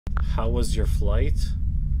How was your flight?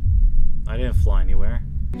 I didn't fly anywhere.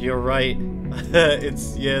 You're right.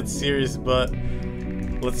 it's serious, but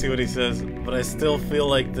let's see what he says. But I still feel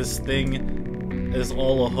like this thing is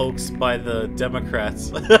all a hoax by the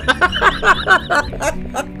Democrats.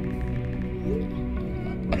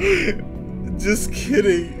 Just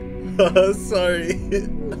kidding. Sorry.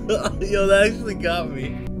 Yo, that actually got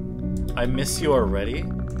me. I miss you already?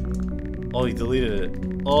 Oh, you deleted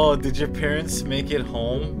it. Oh, did your parents make it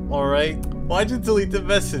home? Alright. Why'd you delete the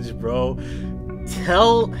message, bro?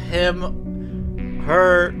 Tell him,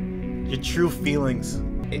 her, your true feelings.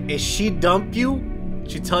 If she dump you,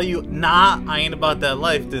 she tell you, nah, I ain't about that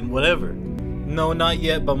life, then whatever. No, not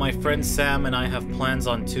yet, but my friend Sam and I have plans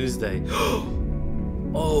on Tuesday.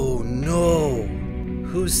 Oh no.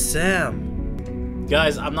 Who's Sam?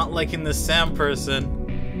 Guys, I'm not liking this Sam person.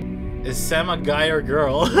 Is Sam a guy or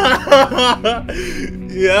girl?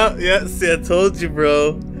 Yeah, see, I told you,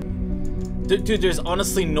 bro. Dude, there's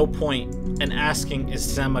honestly no point in asking, is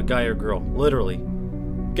Sam a guy or girl? Literally.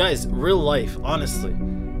 Guys, real life, honestly.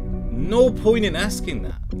 No point in asking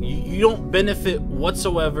that. You don't benefit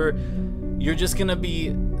whatsoever. You're just gonna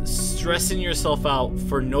be stressing yourself out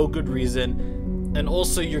for no good reason. And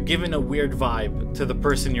also, you're giving a weird vibe to the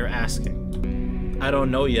person you're asking. I don't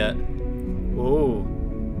know yet. Ooh.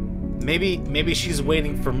 Maybe she's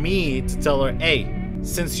waiting for me to tell her, hey,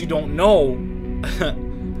 since you don't know,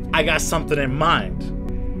 I got something in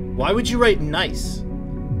mind. Why would you write nice?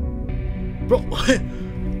 Bro,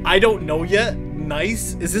 I don't know yet?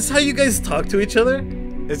 Nice? Is this how you guys talk to each other?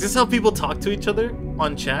 Is this how people talk to each other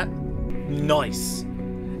on chat? Nice.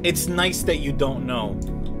 It's nice that you don't know.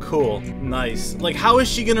 Cool. Nice. Like, how is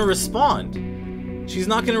she gonna respond? She's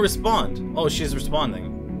not gonna respond. Oh, she's responding.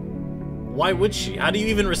 Why would she? How do you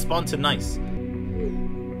even respond to nice?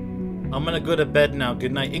 I'm gonna go to bed now.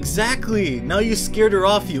 Good night. Exactly! Now you scared her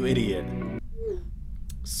off, you idiot.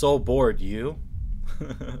 So bored, you?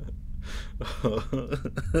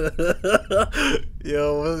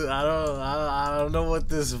 Yo, I don't know what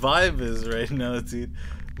this vibe is right now, dude.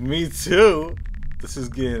 Me too. This is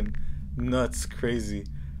getting nuts, crazy.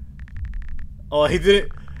 Oh, he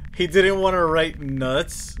didn't want to write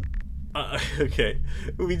nuts. Okay,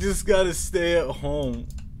 we just gotta stay at home.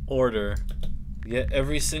 Order. Yeah,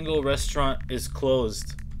 every single restaurant is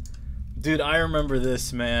closed. Dude, I remember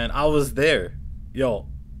this, man. I was there. Yo,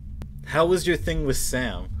 how was your thing with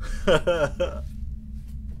Sam? I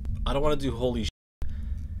don't want to do holy shit,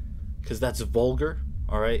 because that's vulgar,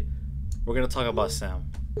 alright? We're gonna talk about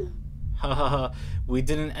Sam. Hahaha, we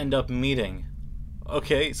didn't end up meeting.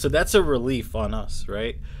 Okay, so that's a relief on us,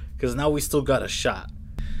 right? Because now we still got a shot.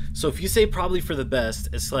 So if you say probably for the best,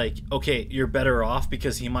 it's like, okay, you're better off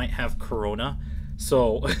because he might have corona,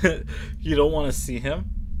 so you don't want to see him.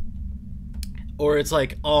 Or it's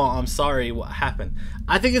like, oh, I'm sorry, what happened?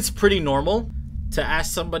 I think it's pretty normal to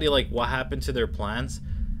ask somebody like what happened to their plans.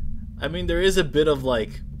 I mean, there is a bit of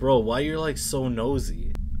like, bro, why you're like so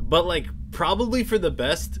nosy? But like, probably for the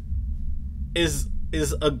best is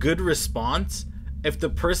a good response if the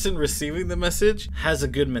person receiving the message has a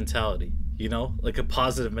good mentality. You know, like a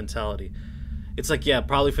positive mentality. It's like, yeah,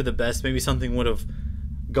 probably for the best. Maybe something would have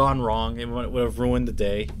gone wrong. It would have ruined the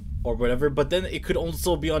day or whatever. But then it could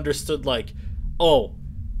also be understood like, oh,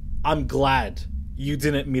 I'm glad you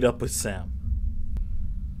didn't meet up with Sam.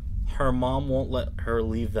 Her mom won't let her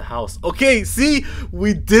leave the house. Okay, see?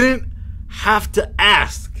 We didn't have to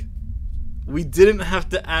ask. We didn't have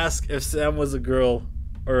to ask if Sam was a girl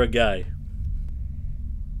or a guy.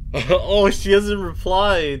 Oh, she hasn't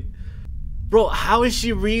replied. Bro, how is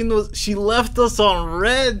she reading those? She left us on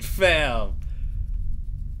red, fam.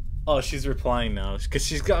 Oh, she's replying now because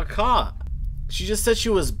she's got caught. She just said she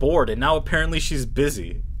was bored and now apparently she's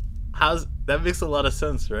busy. That makes a lot of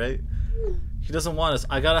sense, right? She doesn't want us.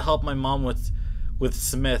 I gotta help my mom with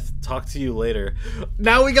Smith. Talk to you later.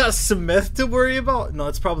 Now we got Smith to worry about? No,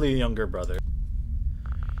 it's probably a younger brother.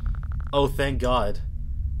 Oh, thank God.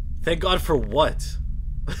 Thank God for what?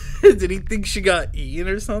 Did he think she got eaten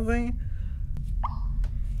or something?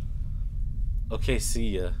 Okay,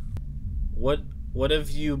 see ya. What have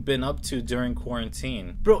you been up to during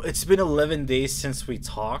quarantine? Bro, it's been 11 days since we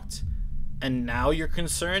talked, and now you're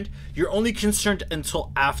concerned? You're only concerned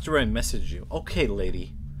until after I message you. Okay,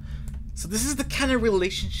 lady. So this is the kind of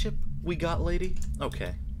relationship we got, lady?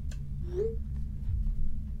 Okay.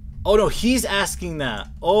 Oh no, he's asking that.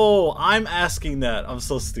 Oh, I'm asking that. I'm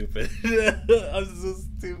so stupid. I'm so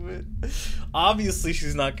stupid. Obviously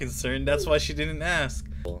she's not concerned. That's why she didn't ask.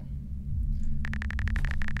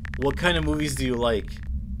 What kind of movies do you like?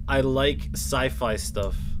 I like sci-fi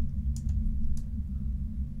stuff.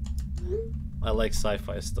 I like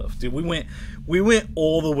sci-fi stuff. Dude, we went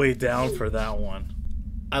all the way down for that one.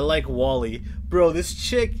 I like Wall-E. Bro, this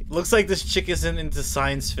chick, looks like this chick isn't into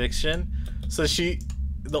science fiction. So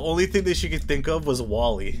the only thing that she could think of was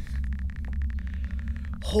Wall-E.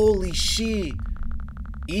 Holy shit.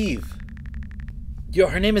 Eve. Yo,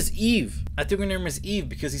 her name is Eve. I think her name is Eve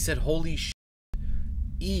because he said holy shit.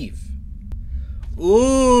 Eve.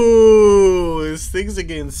 Ooh, these things are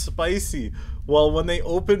getting spicy. Well, when they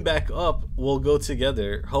open back up, we'll go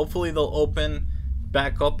together. Hopefully they'll open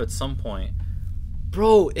back up at some point.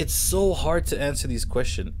 Bro, it's so hard to answer these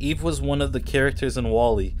questions. Eve was one of the characters in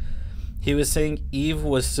Wall-E. He was saying Eve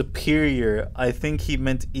was superior. I think he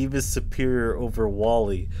meant Eve is superior over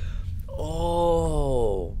Wall-E.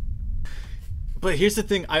 Oh. But here's the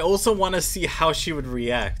thing. I also want to see how she would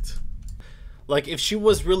react. Like, if she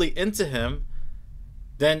was really into him,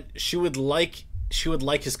 then she would like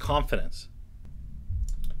his confidence.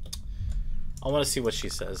 I want to see what she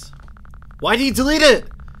says. Why did he delete it?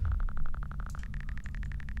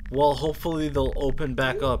 Well, hopefully they'll open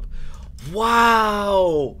back up.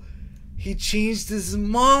 Wow! He changed his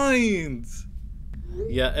mind!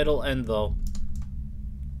 Yeah, it'll end though.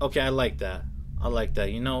 Okay, I like that. I like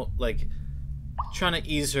that. You know, like, trying to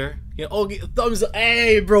ease her. You know, oh, thumbs up.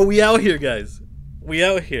 Hey, bro, we out here, guys. We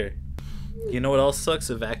out here. You know what else sucks?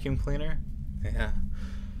 A vacuum cleaner? Yeah.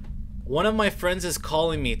 One of my friends is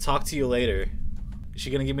calling me. Talk to you later. Is she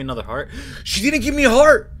gonna give me another heart? She didn't give me a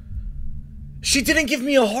heart! She didn't give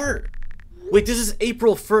me a heart! Wait, this is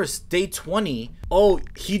April 1st, day 20. Oh,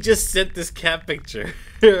 he just sent this cat picture.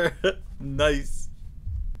 Nice.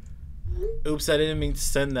 Oops, I didn't mean to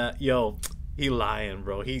send that. Yo, he lying,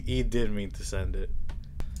 bro. He did mean to send it.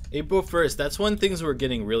 April 1st, that's when things were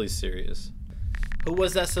getting really serious. Who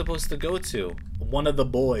was that supposed to go to? One of the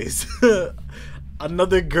boys.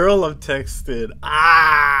 Another girl I'm texted.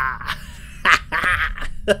 Ah!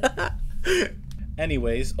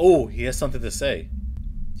 Anyways, oh, he has something to say.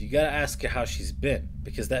 You gotta ask her how she's been,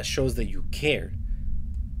 because that shows that you cared.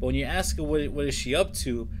 But when you ask her what is she up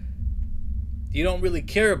to, you don't really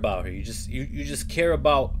care about her. You just care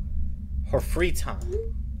about her free time.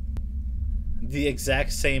 The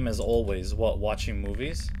exact same as always. What, watching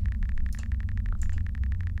movies?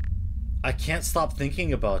 I can't stop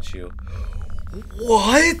thinking about you.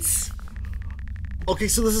 What? Okay,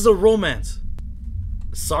 so this is a romance.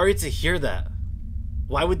 Sorry to hear that.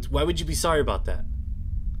 Why would you be sorry about that?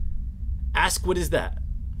 Ask what is that?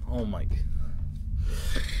 Oh my god.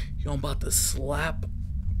 Yo, I'm about to slap.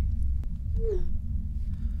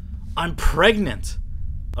 I'm pregnant.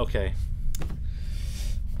 Okay.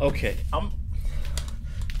 Okay.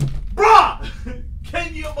 Bruh!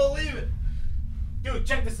 Can you believe it? Dude,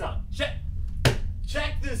 check this out. Check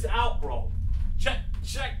this out, bro. Check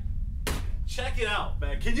it out,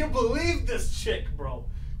 man. Can you believe this chick, bro?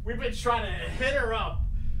 We've been trying to hit her up,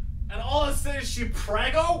 and all of a sudden she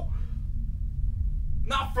preggo?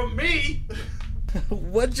 Not from me.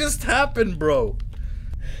 What just happened, bro?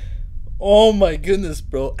 Oh my goodness,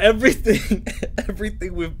 bro. Everything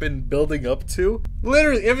we've been building up to,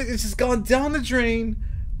 literally everything's just gone down the drain.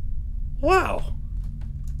 Wow.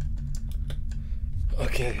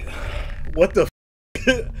 Okay. What the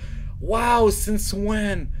f? Wow, since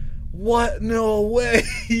when? What? No way.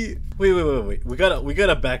 Wait. We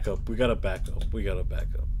gotta back up. We gotta back up.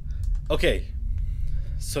 Okay.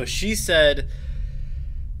 So she said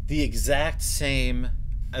the exact same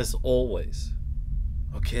as always.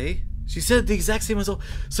 Okay? She said the exact same as always.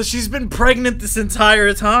 So she's been pregnant this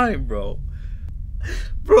entire time, bro.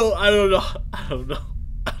 Bro, I don't know. I don't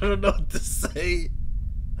know what to say.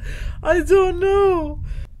 I don't know.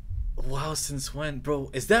 Wow, since when? Bro,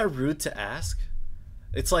 is that rude to ask?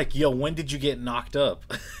 It's like, yo, when did you get knocked up?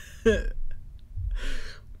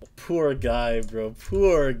 Poor guy, bro.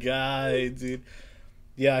 Poor guy, dude.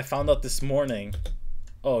 Yeah, I found out this morning.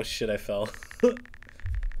 Oh, shit, I fell.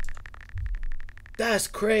 That's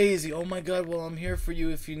crazy. Oh, my God. Well, I'm here for you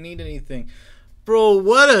if you need anything. Bro,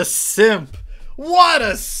 what a simp. What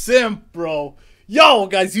a simp, bro. Yo,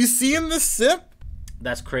 guys, you seeing this simp?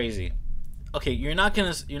 That's crazy. Okay, you're not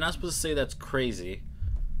supposed to say that's crazy.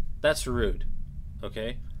 That's rude.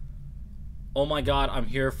 Okay? Oh my god, I'm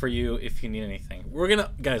here for you if you need anything. We're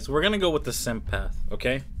gonna go with the simp path,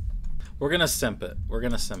 okay? We're gonna simp it. Okay,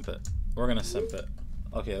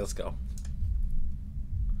 let's go.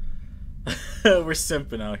 We're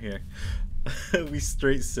simping out here. We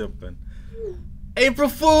straight simping. April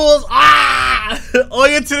Fools! Ah! Oh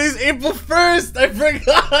yeah, today's April 1st! I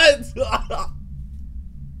forgot!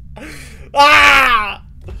 Ah!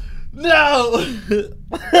 No!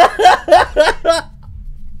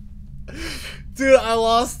 Dude, I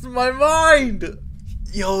lost my mind.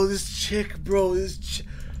 Yo, this chick, bro. He's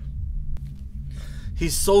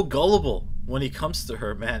so gullible when he comes to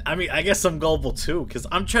her, man. I mean, I guess I'm gullible too, because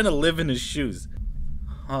I'm trying to live in his shoes.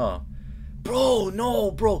 Huh. Bro, no,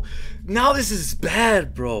 bro. Now this is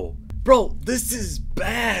bad, bro. Bro, this is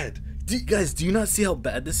bad. Guys, do you not see how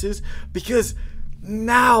bad this is? Because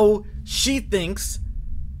now she thinks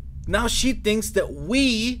that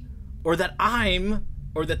we, or that I'm,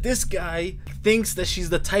 or that this guy thinks that she's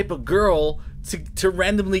the type of girl to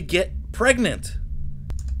randomly get pregnant.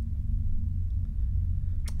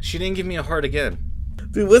 She didn't give me a heart again.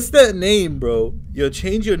 Dude, what's that name, bro? Yo,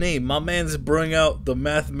 change your name. My man's bringing out the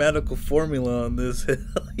mathematical formula on this. Hell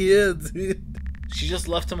yeah, dude. She just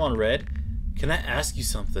left him on red. Can I ask you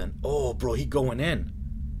something? Oh, bro, he going in.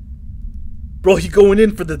 Bro, he going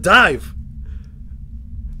in for the dive.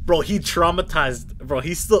 Bro, he traumatized. Bro,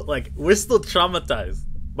 he's still, like, we're still traumatized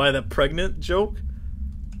by the pregnant joke.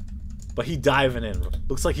 But he diving in. Bro.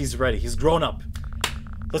 Looks like he's ready. He's grown up.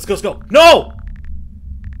 Let's go, let's go. No!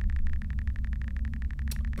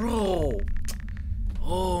 Bro.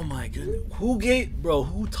 Oh my goodness.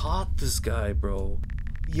 Who taught this guy, bro?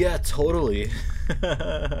 Yeah, totally.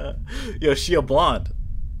 Yo, she a blonde.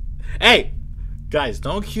 Hey! Guys,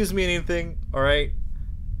 don't accuse me of anything, alright?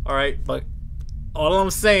 Alright, but all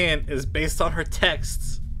I'm saying is based on her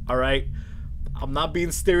texts, alright? I'm not being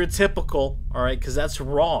stereotypical, alright? Because that's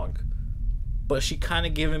wrong. But she kind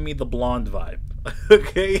of giving me the blonde vibe,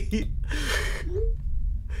 okay?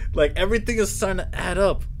 Like, everything is starting to add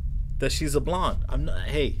up that she's a blonde. I'm not,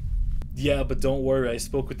 hey. Yeah, but don't worry, I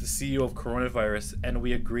spoke with the CEO of coronavirus and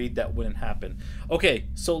we agreed that wouldn't happen. Okay,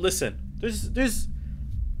 so listen, there's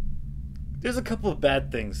a couple of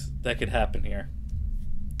bad things that could happen here.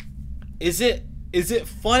 Is it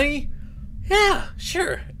funny? Yeah,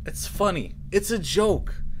 sure, it's funny. It's a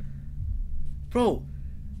joke. Bro,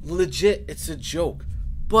 legit, it's a joke.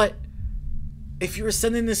 But if you were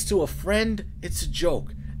sending this to a friend, it's a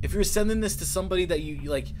joke. If you're sending this to somebody that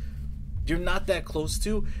you're not that close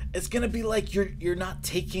to, it's gonna be like you're not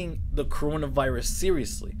taking the coronavirus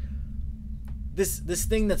seriously. This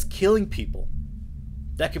thing that's killing people,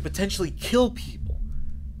 that could potentially kill people,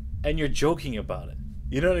 and you're joking about it.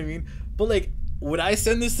 You know what I mean? But like, would I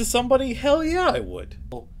send this to somebody? Hell yeah, I would.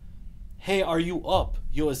 Oh, hey, are you up?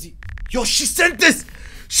 Yo, yo, she sent this.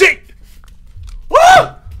 Shit. Woo!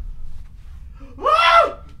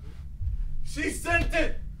 Woo! She sent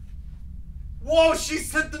it. Whoa, she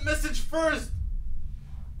sent the message first.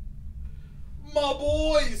 My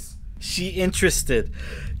boys. She interested.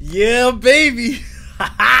 Yeah, baby.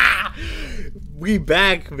 We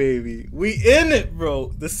back, baby. We in it,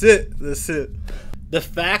 bro. That's it. That's it. The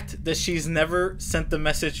fact that she's never sent the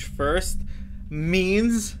message first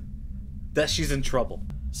means that she's in trouble.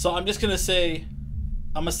 So I'm just gonna say,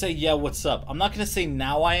 yeah, what's up? I'm not gonna say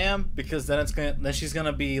now I am, because then she's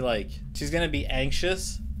gonna be like, she's gonna be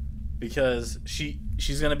anxious. Because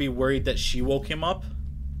she's gonna be worried that she woke him up,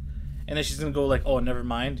 and then she's gonna go like, "Oh, never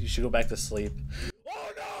mind. You should go back to sleep."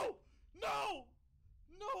 Oh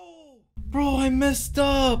no, bro, I messed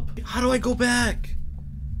up. How do I go back?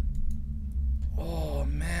 Oh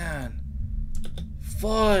man,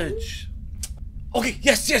 fudge. Okay,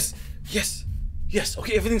 yes.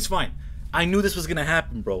 Okay, everything's fine. I knew this was gonna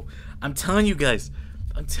happen, bro. I'm telling you guys.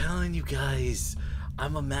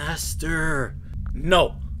 I'm a master.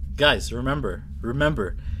 No. Guys, remember,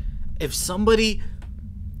 if somebody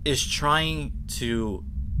is trying to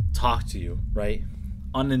talk to you, right,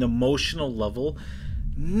 on an emotional level,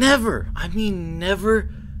 never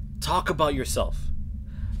talk about yourself.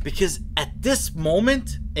 Because at this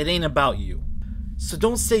moment, it ain't about you. So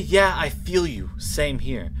don't say, yeah, I feel you, same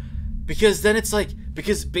here. Because then it's like,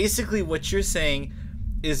 because basically what you're saying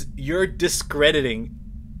is you're discrediting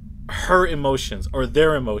her emotions or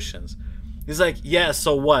their emotions. He's like, yeah,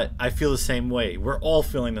 so what? I feel the same way. We're all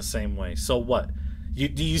feeling the same way. So what?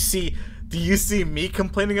 Do you see me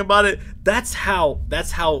complaining about it? That's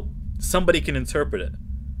how somebody can interpret it.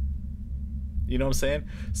 You know what I'm saying?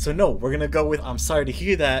 So no, we're gonna go with, I'm sorry to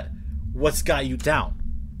hear that. What's got you down?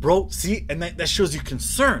 Bro, see, and that shows you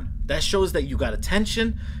concern. That shows that you got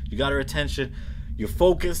attention, you got her attention, you're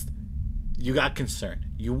focused, you got concern.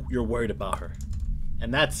 You're worried about her.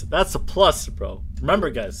 And that's a plus, bro. Remember,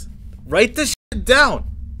 guys. Write this shit down.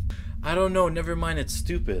 I don't know. Never mind. It's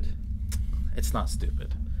stupid. It's not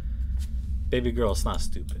stupid. Baby girl, it's not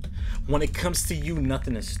stupid. When it comes to you,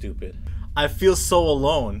 nothing is stupid. I feel so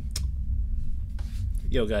alone.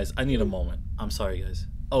 Yo, guys, I need a moment. I'm sorry, guys.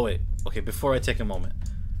 Oh, wait. Okay, before I take a moment.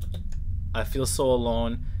 I feel so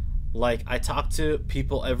alone. Like, I talk to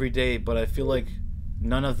people every day, but I feel like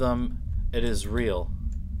none of them It is real.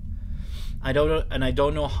 I don't know, and I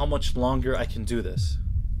don't know how much longer I can do this.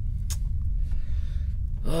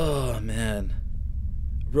 Oh man,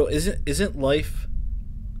 bro, isn't life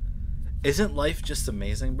just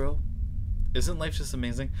amazing, bro? Isn't life just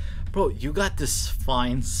amazing, bro? You got this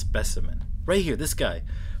fine specimen right here, this guy,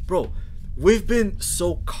 bro. We've been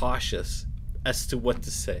so cautious as to what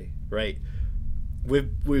to say, right?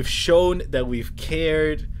 We've shown that we've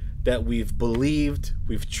cared, that we've believed,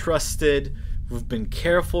 we've trusted, we've been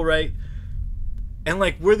careful, right? And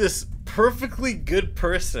like, we're this perfectly good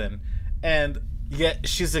person, and yet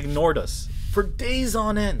she's ignored us for days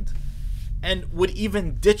on end and would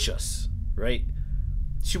even ditch us, right?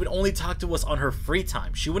 She would only talk to us on her free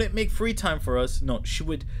time. She wouldn't make free time for us. No, she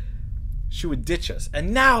would ditch us.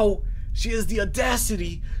 And now she has the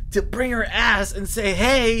audacity to bring her ass and say,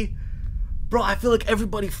 hey, bro, I feel like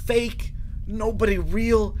everybody fake, nobody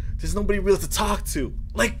real, there's nobody real to talk to.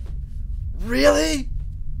 Like, really?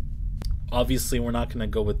 Obviously, we're not gonna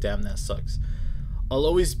go with damn that sucks. I'll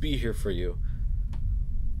always be here for you.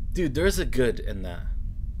 Dude, there's a good in that.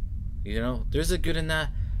 You know, there's a good in that.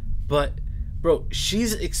 But, bro,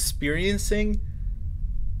 she's experiencing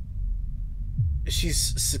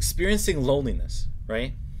loneliness,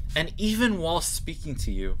 right? And even while speaking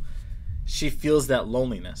to you, she feels that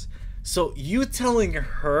loneliness. So you telling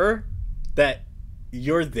her that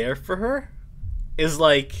you're there for her is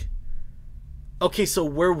like, okay, so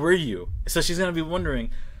where were you? So she's gonna be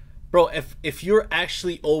wondering, bro, if you're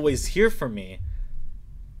actually always here for me,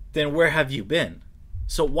 then where have you been?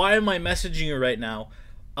 So why am I messaging you right now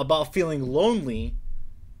about feeling lonely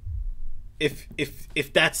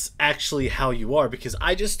if that's actually how you are? Because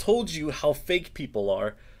I just told you how fake people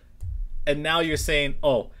are, and now you're saying,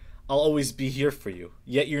 oh, I'll always be here for you,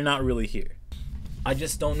 yet you're not really here. I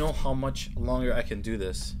just don't know how much longer I can do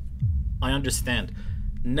this. I understand.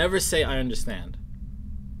 Never say I understand.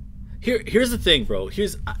 Here's the thing, bro.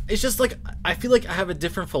 It's just like, I feel like I have a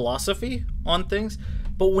different philosophy on things,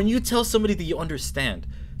 but when you tell somebody that you understand,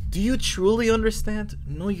 do you truly understand?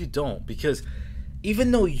 No, you don't. Because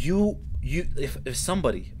even though if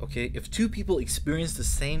somebody, okay, if two people experience the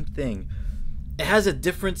same thing, it has a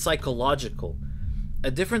different psychological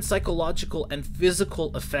and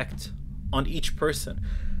physical effect on each person.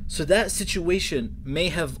 So that situation may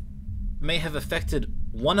have affected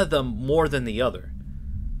one of them more than the other.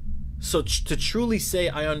 So to truly say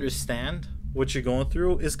I understand what you're going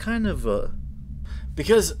through is kind of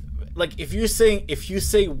because, like, if you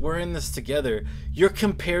say we're in this together, you're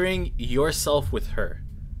comparing yourself with her.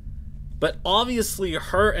 But obviously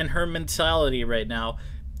her and her mentality right now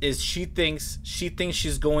is she thinks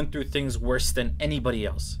she's going through things worse than anybody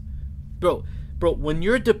else. Bro, when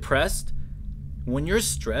you're depressed, when you're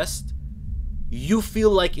stressed, you feel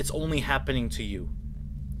like it's only happening to you.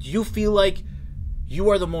 You feel like you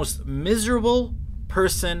are the most miserable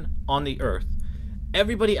person on the earth.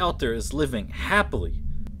 Everybody out there is living happily.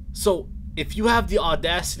 So if you have the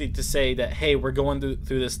audacity to say that, hey, we're going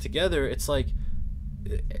through this together, it's like,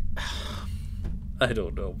 I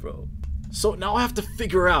don't know, bro. So now I have to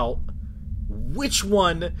figure out which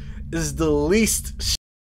one is the least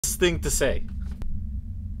thing to say.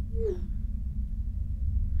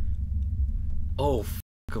 Oh,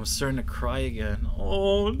 I'm starting to cry again.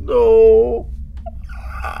 Oh no.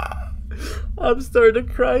 I'm starting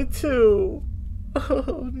to cry too.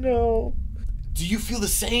 Oh no. Do you feel the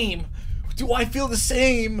same? Do I feel the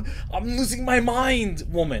same? I'm losing my mind,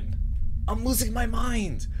 woman. I'm losing my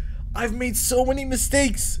mind. I've made so many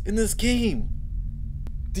mistakes in this game.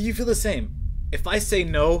 Do you feel the same? If I say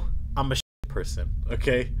no, I'm a person,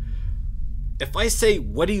 okay? If I say,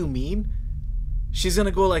 what do you mean? She's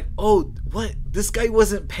gonna go like, oh, what? This guy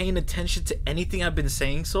wasn't paying attention to anything I've been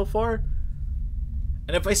saying so far?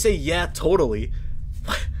 And if I say, yeah, totally,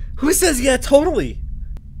 who says yeah, totally?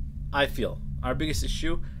 I feel our biggest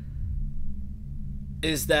issue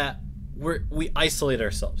is that we isolate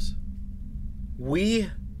ourselves. We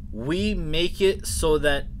make it so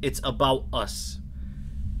that it's about us.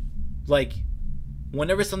 Like,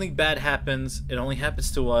 whenever something bad happens, it only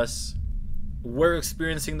happens to us. We're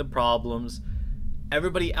experiencing the problems.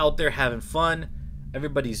 Everybody out there having fun.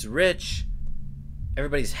 Everybody's rich.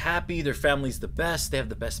 Everybody's happy. Their family's the best. They have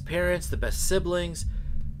the best parents, the best siblings.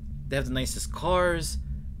 They have the nicest cars.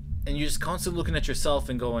 And you're just constantly looking at yourself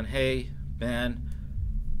and going, hey, man,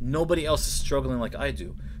 nobody else is struggling like I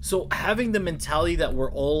do. So having the mentality that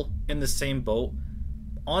we're all in the same boat,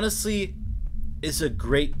 honestly, is a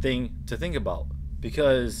great thing to think about.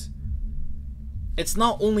 Because it's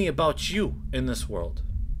not only about you in this world.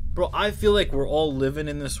 Bro, I feel like we're all living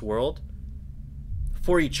in this world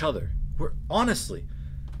for each other.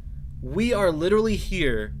 We are literally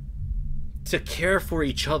here to care for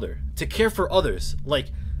each other, to care for others. Like,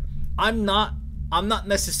 I'm not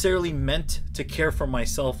necessarily meant to care for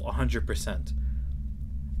myself 100%.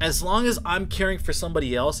 As long as I'm caring for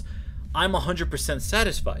somebody else, I'm 100%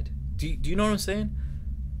 satisfied. Do you know what I'm saying?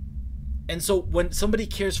 And so when somebody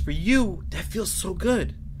cares for you, that feels so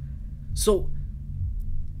good. So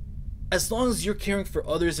as long as you're caring for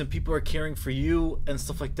others and people are caring for you and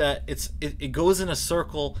stuff like that, it goes in a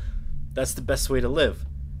circle. That's the best way to live.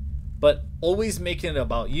 But always making it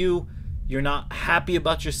about you. You're not happy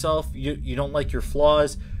about yourself. You don't like your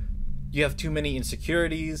flaws. You have too many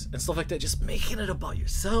insecurities and stuff like that. Just making it about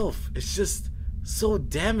yourself. It's just so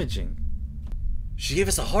damaging. She gave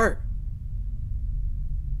us a heart.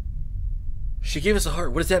 She gave us a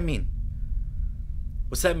heart. What does that mean?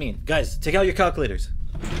 What's that mean? Guys, take out your calculators.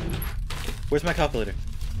 Where's my calculator?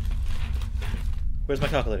 Where's my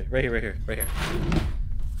calculator? Right here, right here, right here.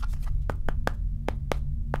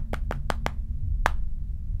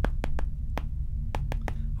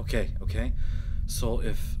 Okay. So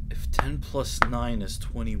if 10 plus 9 is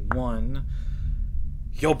 21.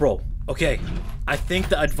 Yo, bro. Okay. I think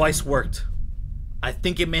the advice worked. I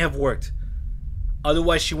think it may have worked.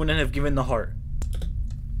 Otherwise, she wouldn't have given the heart.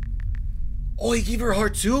 Oh, he gave her a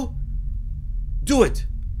heart too? Do it.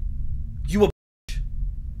 You a bitch.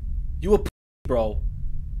 You a pussy, bro.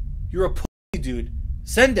 You're a pussy, dude.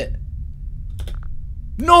 Send it.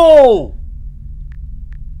 No!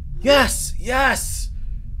 Yes!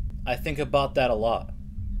 I think about that a lot.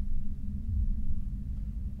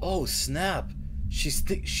 Oh, snap. She's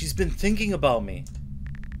been thinking about me.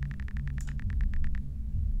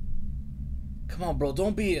 Come on, bro.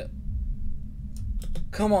 Don't be...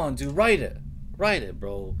 Come on, dude. Write it. Write it,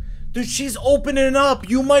 bro. Dude, she's opening up.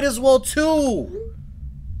 You might as well, too.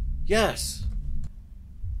 Yes.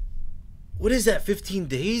 What is that, 15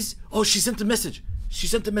 days? Oh, she sent the message. She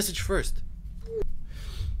sent the message first.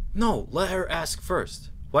 No, let her ask first.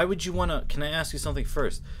 Why would you want to... Can I ask you something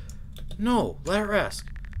first? No, let her ask.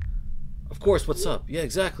 Of course, what's up? Yeah,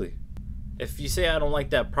 exactly. If you say I don't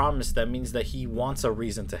like that promise, that means that he wants a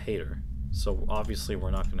reason to hate her. So obviously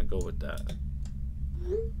we're not going to go with that.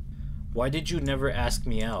 Why did you never ask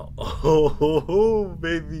me out? Oh,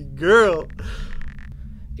 baby girl.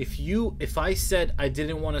 If I said I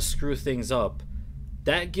didn't want to screw things up,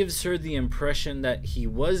 that gives her the impression that he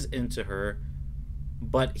was into her,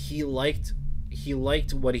 but he liked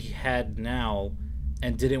what he had now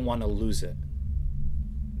and didn't want to lose it.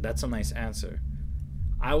 That's a nice answer.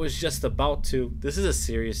 I was just about to. This is a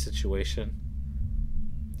serious situation.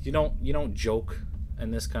 You don't joke in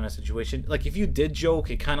this kind of situation. Like, if you did joke,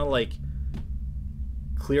 it kind of like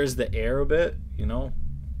clears the air a bit, you know?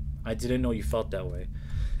 I didn't know you felt that way.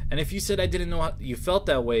 And if you said I didn't know how you felt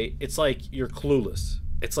that way, it's like you're clueless.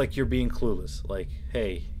 It's like you're being clueless. Like,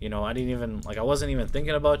 hey, you know, I wasn't even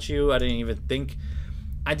thinking about you. I didn't even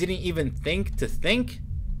think to think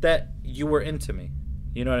that you were into me.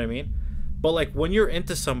 You know what I mean? But like, when you're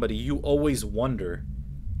into somebody, you always wonder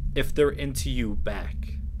if they're into you back.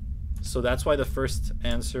 So that's why the first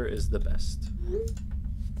answer is the best.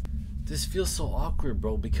 This feels so awkward,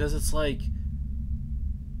 bro, because it's like,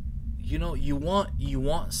 you know, you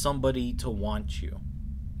want somebody to want you.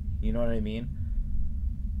 You know what I mean?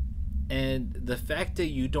 And the fact that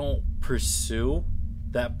you don't pursue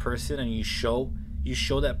that person and you show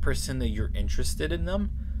that person that you're interested in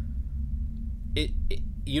them,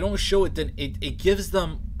 you don't show it, then it gives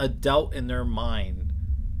them a doubt in their mind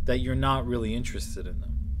that you're not really interested in them.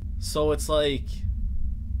 So it's like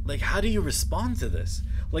how do you respond to this?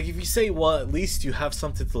 Like, if you say, well, at least you have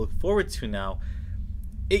something to look forward to now,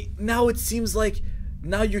 it seems like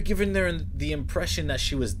now you're giving her the impression that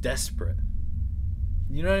she was desperate.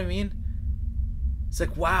 You know what I mean? It's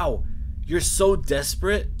like, wow, you're so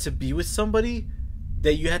desperate to be with somebody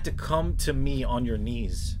that you had to come to me on your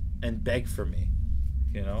knees and beg for me.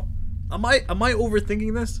 You know? Am I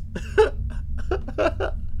overthinking this?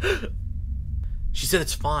 She said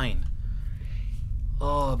it's fine.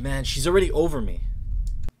 Oh man, she's already over me.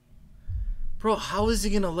 Bro, how is he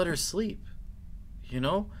gonna let her sleep? You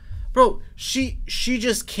know? Bro, she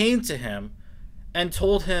just came to him and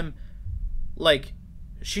told him, like,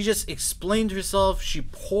 she just explained herself. She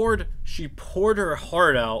poured her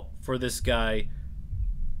heart out for this guy.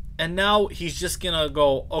 And now he's just gonna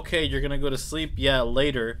go, okay, you're gonna go to sleep? Yeah,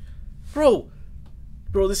 later. Bro,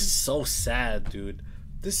 this is so sad, dude.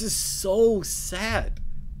 This is so sad.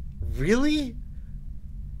 Really?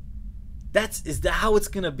 Is that how it's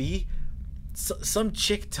gonna be? Some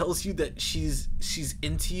chick tells you that she's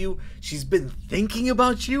into you. She's been thinking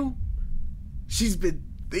about you.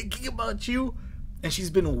 and she's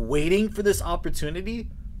been waiting for this opportunity,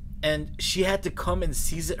 and she had to come and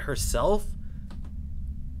seize it herself.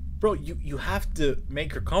 Bro, you have to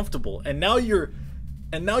make her comfortable, and now you're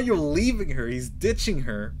leaving her. He's ditching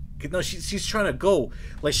her. No, she's trying to go.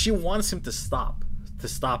 Like, she wants him to stop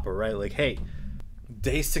her, right? Like, hey,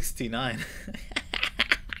 day 69.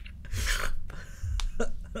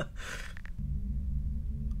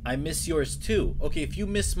 I miss yours too. Okay, if you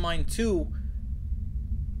miss mine too,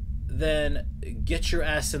 then get your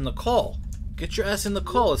ass in the call. Get your ass in the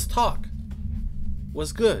call. Let's talk.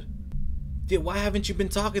 What's good? Dude, why haven't you been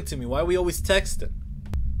talking to me? Why are we always texting?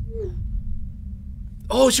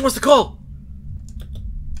 Oh, she wants to call.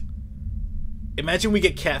 Imagine we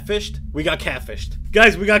get catfished. We got catfished.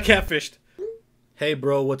 Guys, we got catfished. Hey,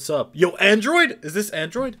 bro, what's up? Yo, Android? Is this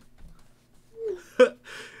Android?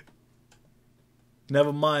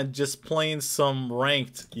 Never mind, just playing some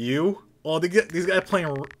ranked. You? Oh, these guys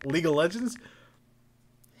playing League of Legends?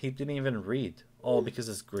 He didn't even read. Oh, because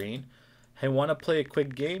it's green. Hey, wanna play a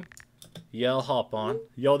quick game? Yeah, I'll hop on.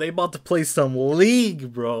 Yo, they about to play some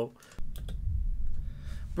League, bro.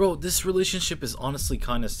 Bro, this relationship is honestly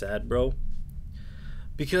kind of sad, bro.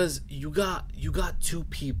 Because you got two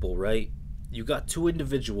people, right? You got two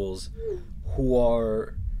individuals who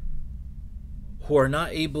are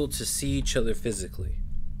not able to see each other physically,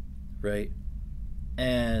 right?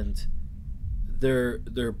 And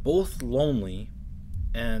they're both lonely,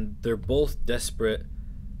 and they're both desperate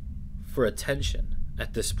for attention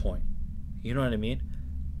at this point. You know what I mean?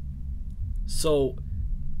 So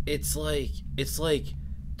it's like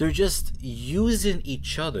they're just using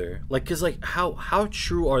each other, like, cause like how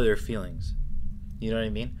true are their feelings? You know what I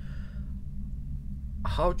mean?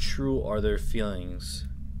 How true are their feelings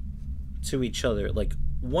to each other? Like,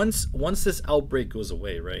 once this outbreak goes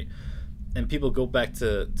away, right, and people go back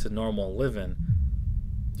to normal living,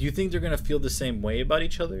 do you think they're gonna feel the same way about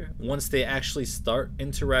each other once they actually start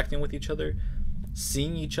interacting with each other,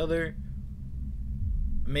 seeing each other?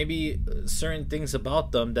 Maybe certain things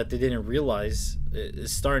about them that they didn't realize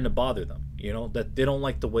is starting to bother them, you know, that they don't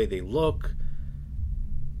like the way they look,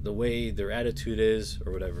 the way their attitude is,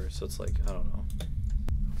 or whatever. So it's like, I don't know.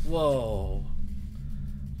 Whoa,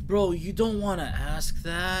 bro, you don't want to ask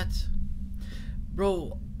that,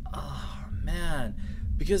 bro. Oh man,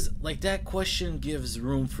 because like that question gives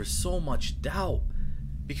room for so much doubt,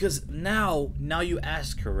 because now you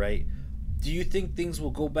ask her, right, do you think things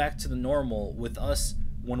will go back to the normal with us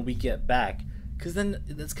when we get back? Because then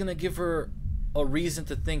that's gonna give her a reason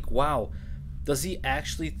to think, wow, does he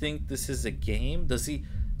actually think this is a game? Does he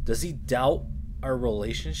doubt our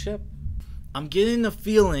relationship? I'm getting the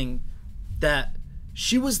feeling that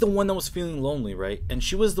she was the one that was feeling lonely, right? And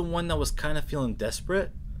she was the one that was kind of feeling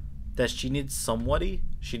desperate, that she needed somebody.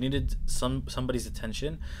 She needed somebody's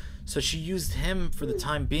attention. So she used him for the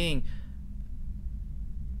time being.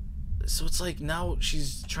 So it's like now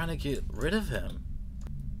she's trying to get rid of him.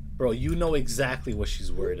 Bro, you know exactly what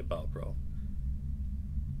she's worried about, bro.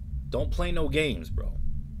 Don't play no games, bro.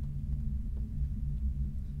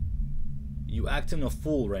 You acting a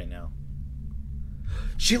fool right now.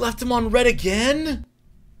 She left him on red again?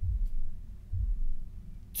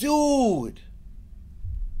 Dude.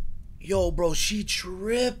 Yo, bro, she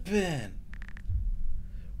tripping.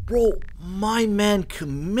 Bro, my man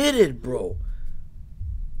committed, bro.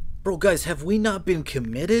 Bro, guys, have we not been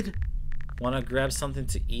committed? Wanna grab something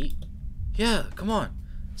to eat? Yeah, come on.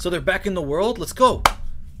 So they're back in the world? Let's go.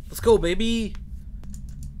 Let's go, baby.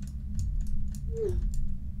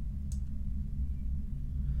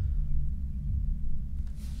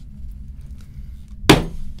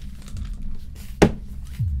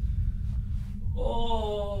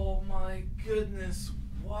 Oh my goodness.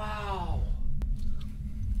 Wow.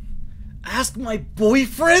 Ask my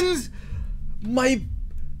boyfriend?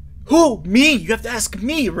 Who? Me? You have to ask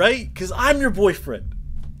me, right? Because I'm your boyfriend.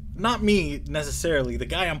 Not me, necessarily. The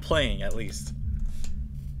guy I'm playing, at least.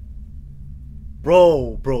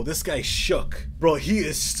 Bro, this guy shook. Bro, he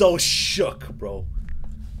is so shook, bro.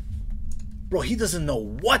 Bro, he doesn't know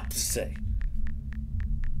what to say.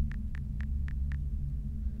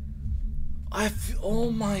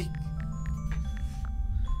 Oh my...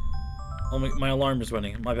 Oh my alarm is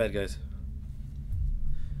running. My bad, guys.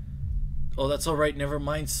 Oh, that's alright, never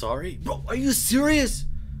mind, sorry. Bro, are you serious?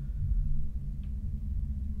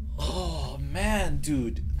 Oh, man,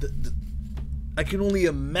 dude. I can only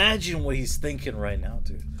imagine what he's thinking right now,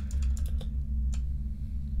 dude.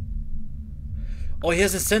 Oh, he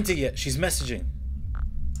hasn't sent it yet. She's messaging.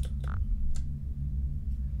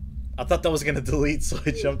 I thought that was gonna delete, so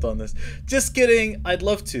I jumped on this. Just kidding. I'd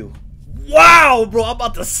love to. Wow, bro, I'm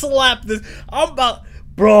about to slap this.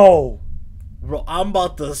 Bro. Bro, I'm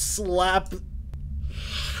about to slap.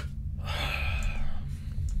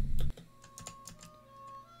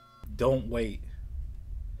 Don't wait.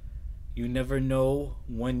 You never know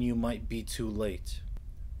when you might be too late.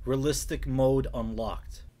 Realistic mode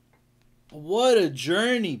unlocked. What a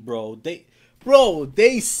journey, bro. They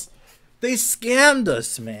scammed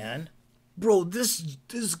us, man. Bro,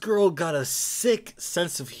 this girl got a sick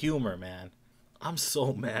sense of humor, man. I'm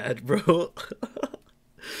so mad, bro.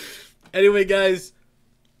 Anyway, guys,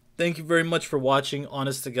 thank you very much for watching.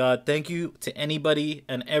 Honest to God, thank you to anybody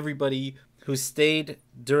and everybody who stayed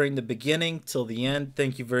during the beginning till the end.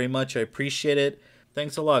 Thank you very much. I appreciate it.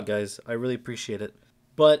 Thanks a lot, guys. I really appreciate it.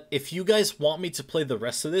 But if you guys want me to play the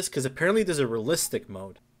rest of this, because apparently there's a realistic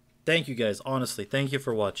mode. Thank you, guys. Honestly, thank you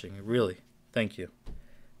for watching. Really. Thank you.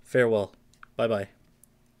 Farewell. Bye-bye.